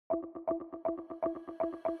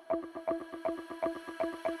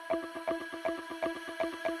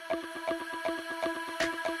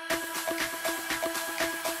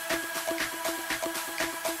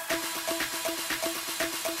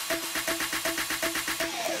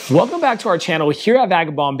Welcome back to our channel here at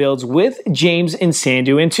Vagabond Builds with James and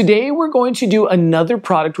Sandu, and today we're going to do another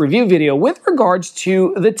product review video with regards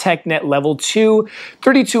to the TECKNET Level 2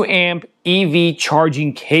 32 amp EV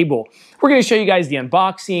charging cable. We're going to show you guys the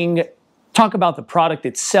unboxing, talk about the product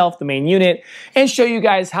itself, the main unit, and show you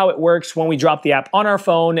guys how it works when we drop the app on our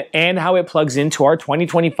phone and how it plugs into our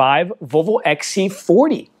 2025 Volvo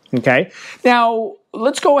XC40. Okay, now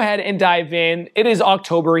let's go ahead and dive in. It is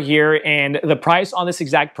October here, and the price on this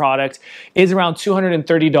exact product is around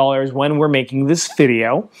 $230 when we're making this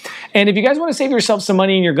video. And if you guys want to save yourself some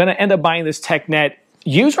money and you're going to end up buying this TECKNET,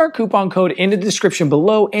 use our coupon code in the description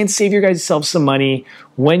below and save your guys self some money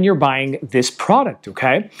when you're buying this product,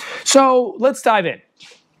 okay? So let's dive in.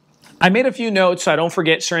 I made a few notes so I don't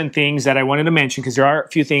forget certain things that I wanted to mention, because there are a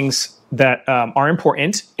few things that are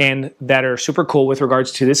important and that are super cool with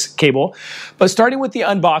regards to this cable. But starting with the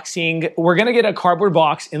unboxing, we're gonna get a cardboard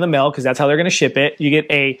box in the mail because that's how they're gonna ship it. You get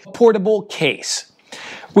a portable case.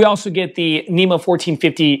 We also get the NEMA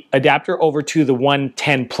 1450 adapter over to the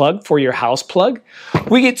 110 plug for your house plug.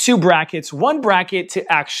 We get two brackets, one bracket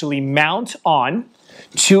to actually mount on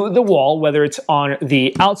to the wall, whether it's on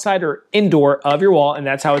the outside or indoor of your wall, and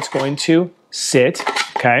that's how it's going to sit,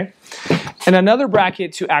 okay? And another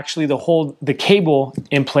bracket to actually hold the cable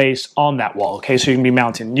in place on that wall, okay? So you can be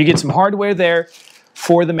mounting. You get some hardware there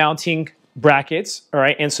for the mounting brackets, all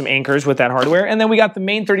right, and some anchors with that hardware. And then we got the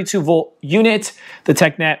main 32 volt unit, the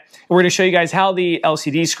TECKNET. We're gonna show you guys how the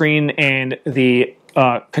LCD screen and the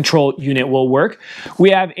control unit will work.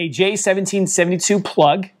 We have a J1772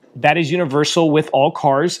 plug. That is universal with all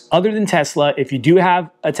cars other than Tesla. If you do have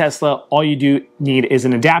a Tesla, all you do need is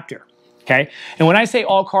an adapter, okay? And when I say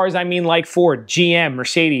all cars, I mean like Ford, GM,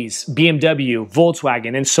 Mercedes, BMW,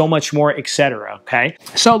 Volkswagen, and so much more, etc., okay?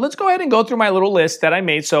 So let's go ahead and go through my little list that I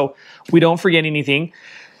made so we don't forget anything.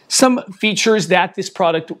 Some features that this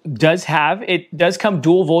product does have: it does come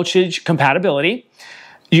dual voltage compatibility.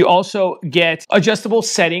 You also get adjustable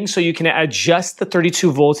settings, so you can adjust the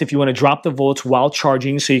 32 volts if you want to drop the volts while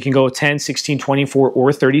charging, so you can go 10, 16, 24,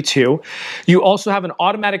 or 32. You also have an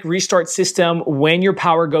automatic restart system when your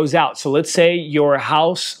power goes out. So let's say your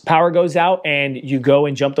house power goes out and you go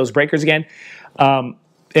and jump those breakers again.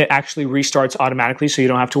 It actually restarts automatically, so you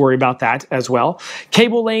don't have to worry about that as well.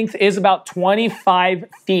 Cable length is about 25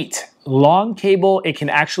 feet. Long cable. It can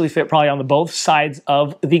actually fit probably on both sides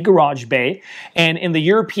of the garage bay. And in the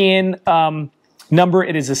European number,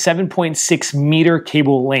 it is a 7.6 meter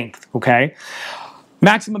cable length, okay?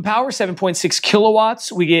 Maximum power, 7.6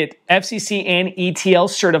 kilowatts. We get FCC and ETL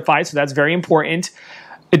certified, so that's very important.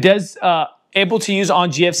 It does able to use on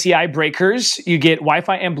GFCI breakers. You get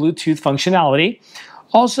Wi-Fi and Bluetooth functionality.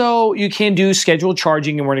 Also, you can do scheduled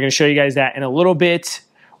charging, and we're going to show you guys that in a little bit.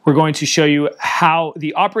 We're going to show you how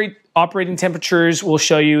the operating temperatures will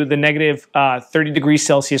show you the negative 30 degrees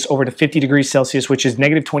Celsius over to 50 degrees Celsius, which is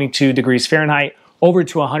negative 22 degrees Fahrenheit, over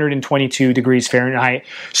to 122 degrees Fahrenheit.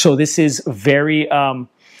 So this is very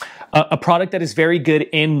a product that is very good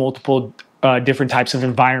in multiple different types of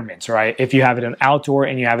environments, right? If you have it in outdoor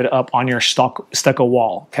and you have it up on your stucco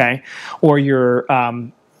wall, okay? Or your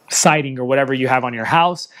siding or whatever you have on your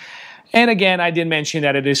house. And again, I did mention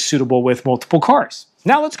that it is suitable with multiple cars.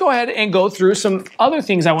 Now let's go ahead and go through some other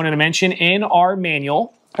things I wanted to mention in our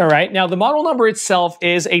manual. All right, now the model number itself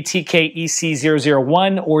is a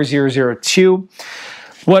TKEC001 or 002.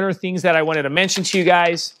 What are things that I wanted to mention to you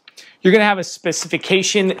guys? You're gonna have a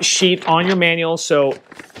specification sheet on your manual, so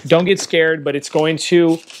don't get scared, but it's going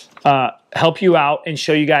to help you out and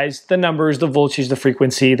show you guys the numbers, the voltage, the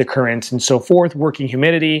frequency, the currents, and so forth, working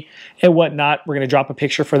humidity and whatnot. We're going to drop a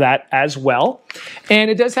picture for that as well. And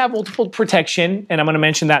it does have multiple protection, and I'm going to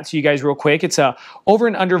mention that to you guys real quick. It's a over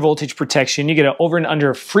and under voltage protection. You get an over and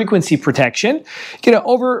under frequency protection. You get an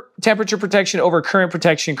over temperature protection, over current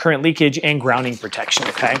protection, current leakage, and grounding protection,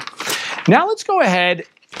 okay? Now let's go ahead,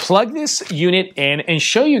 plug this unit in, and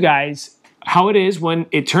show you guys how it is when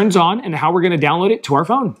it turns on and how we're going to download it to our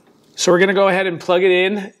phone. So we're going to go ahead and plug it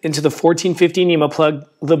in into the 1450 NEMA plug,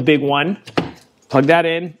 the big one. Plug that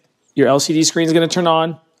in. Your LCD screen is going to turn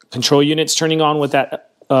on. Control unit's turning on with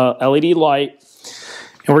that LED light.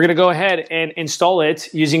 And we're going to go ahead and install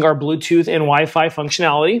it using our Bluetooth and Wi-Fi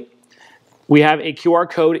functionality. We have a QR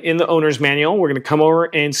code in the owner's manual. We're going to come over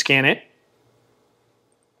and scan it.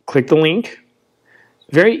 Click the link.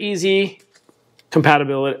 Very easy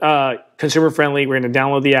connectivity consumer friendly. We're going to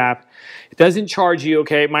download the app. It doesn't charge you,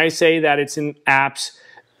 okay? It might say that it's in apps.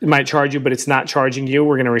 It might charge you, but it's not charging you.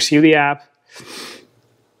 We're going to receive the app.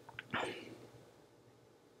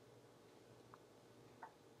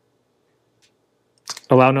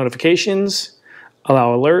 Allow notifications,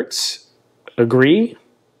 allow alerts, agree.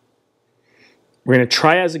 We're going to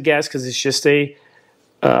try as a guest because it's just a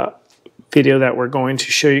video that we're going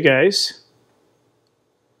to show you guys.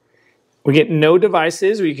 We get no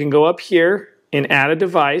devices. We can go up here and add a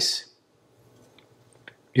device.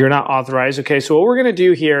 You're not authorized. Okay, so what we're going to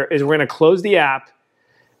do here is we're going to close the app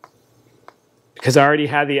because I already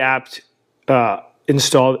had the app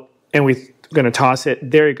installed, and we're going to toss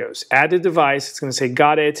it. There it goes. Add the device. It's going to say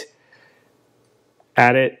got it.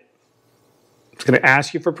 Add it. It's going to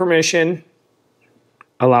ask you for permission.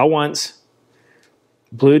 Allow once.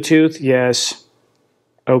 Bluetooth, yes.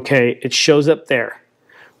 Okay, it shows up there.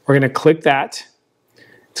 We're going to click that.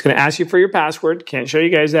 It's going to ask you for your password. Can't show you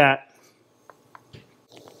guys that.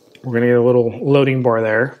 We're going to get a little loading bar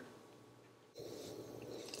there.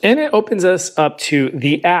 And it opens us up to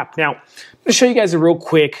the app. Now, I'm going to show you guys a real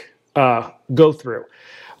quick go through.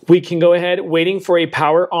 We can go ahead waiting for a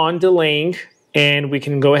power on delaying, and we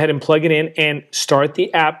can go ahead and plug it in and start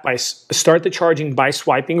the app by start the charging by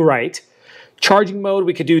swiping right. Charging mode,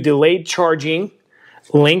 we could do delayed charging.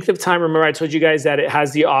 Length of time, remember I told you guys that it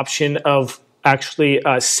has the option of actually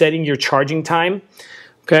setting your charging time.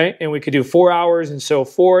 Okay, and we could do 4 hours and so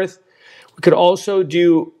forth. We could also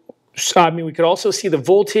do, we could also see the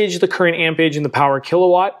voltage, the current ampage, and the power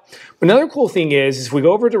kilowatt. Another cool thing is if we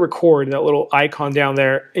go over to record, that little icon down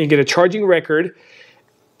there, and you get a charging record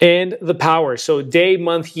and the power. So day,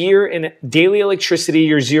 month, year, and daily electricity,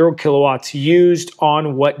 your 0 kilowatts used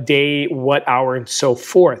on what day, what hour, and so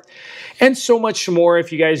forth. And so much more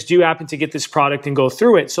if you guys do happen to get this product and go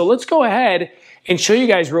through it. So let's go ahead and show you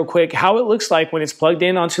guys real quick how it looks like when it's plugged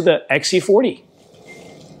in onto the XC40.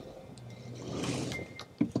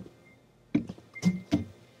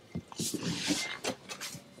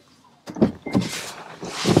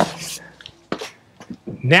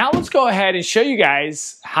 Now let's go ahead and show you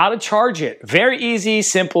guys how to charge it. Very easy,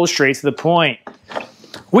 simple, straight to the point.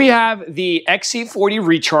 We have the XC40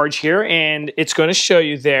 recharge here, and it's going to show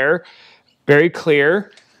you there, very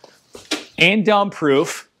clear and dump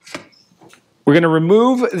proof. We're going to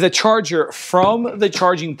remove the charger from the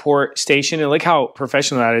charging port station, and look how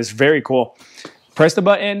professional that is. Very cool. Press the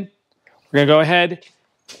button. We're going to go ahead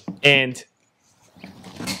and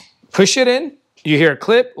push it in. You hear a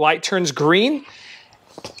clip, light turns green.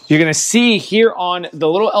 You're going to see here on the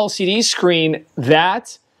little LCD screen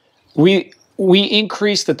that we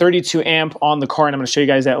increased the 32 amp on the car, and I'm going to show you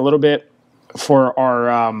guys that a little bit for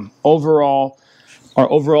our overall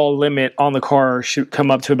limit on the car should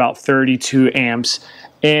come up to about 32 amps.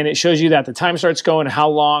 And it shows you that the time starts going, how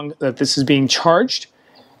long that this is being charged,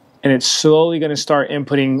 and it's slowly going to start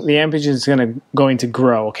inputting. The ampage is going to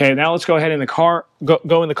grow. Okay, now let's go ahead in the car,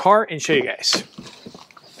 go in the car and show you guys.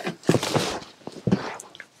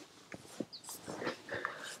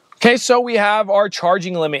 Okay, so we have our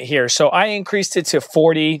charging limit here. So I increased it to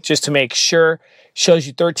 40 just to make sure. Shows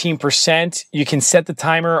you 13%. You can set the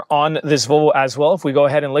timer on this Volvo as well. If we go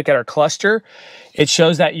ahead and look at our cluster, it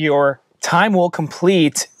shows that your time will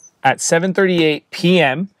complete at 7:38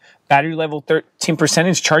 p.m. Battery level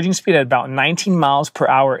 13%, charging speed at about 19 miles per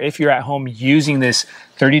hour if you're at home using this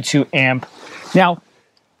 32 amp. Now,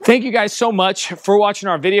 thank you guys so much for watching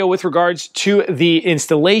our video with regards to the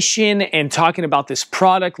installation and talking about this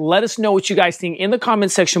product. Let us know what you guys think in the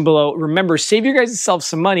comment section below. Remember, save your guys self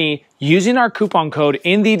some money using our coupon code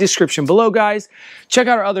in the description below, guys. Check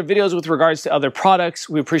out our other videos with regards to other products.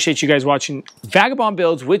 We appreciate you guys watching Vagabond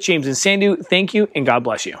Builds with James and Sandu. Thank you, and God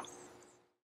bless you.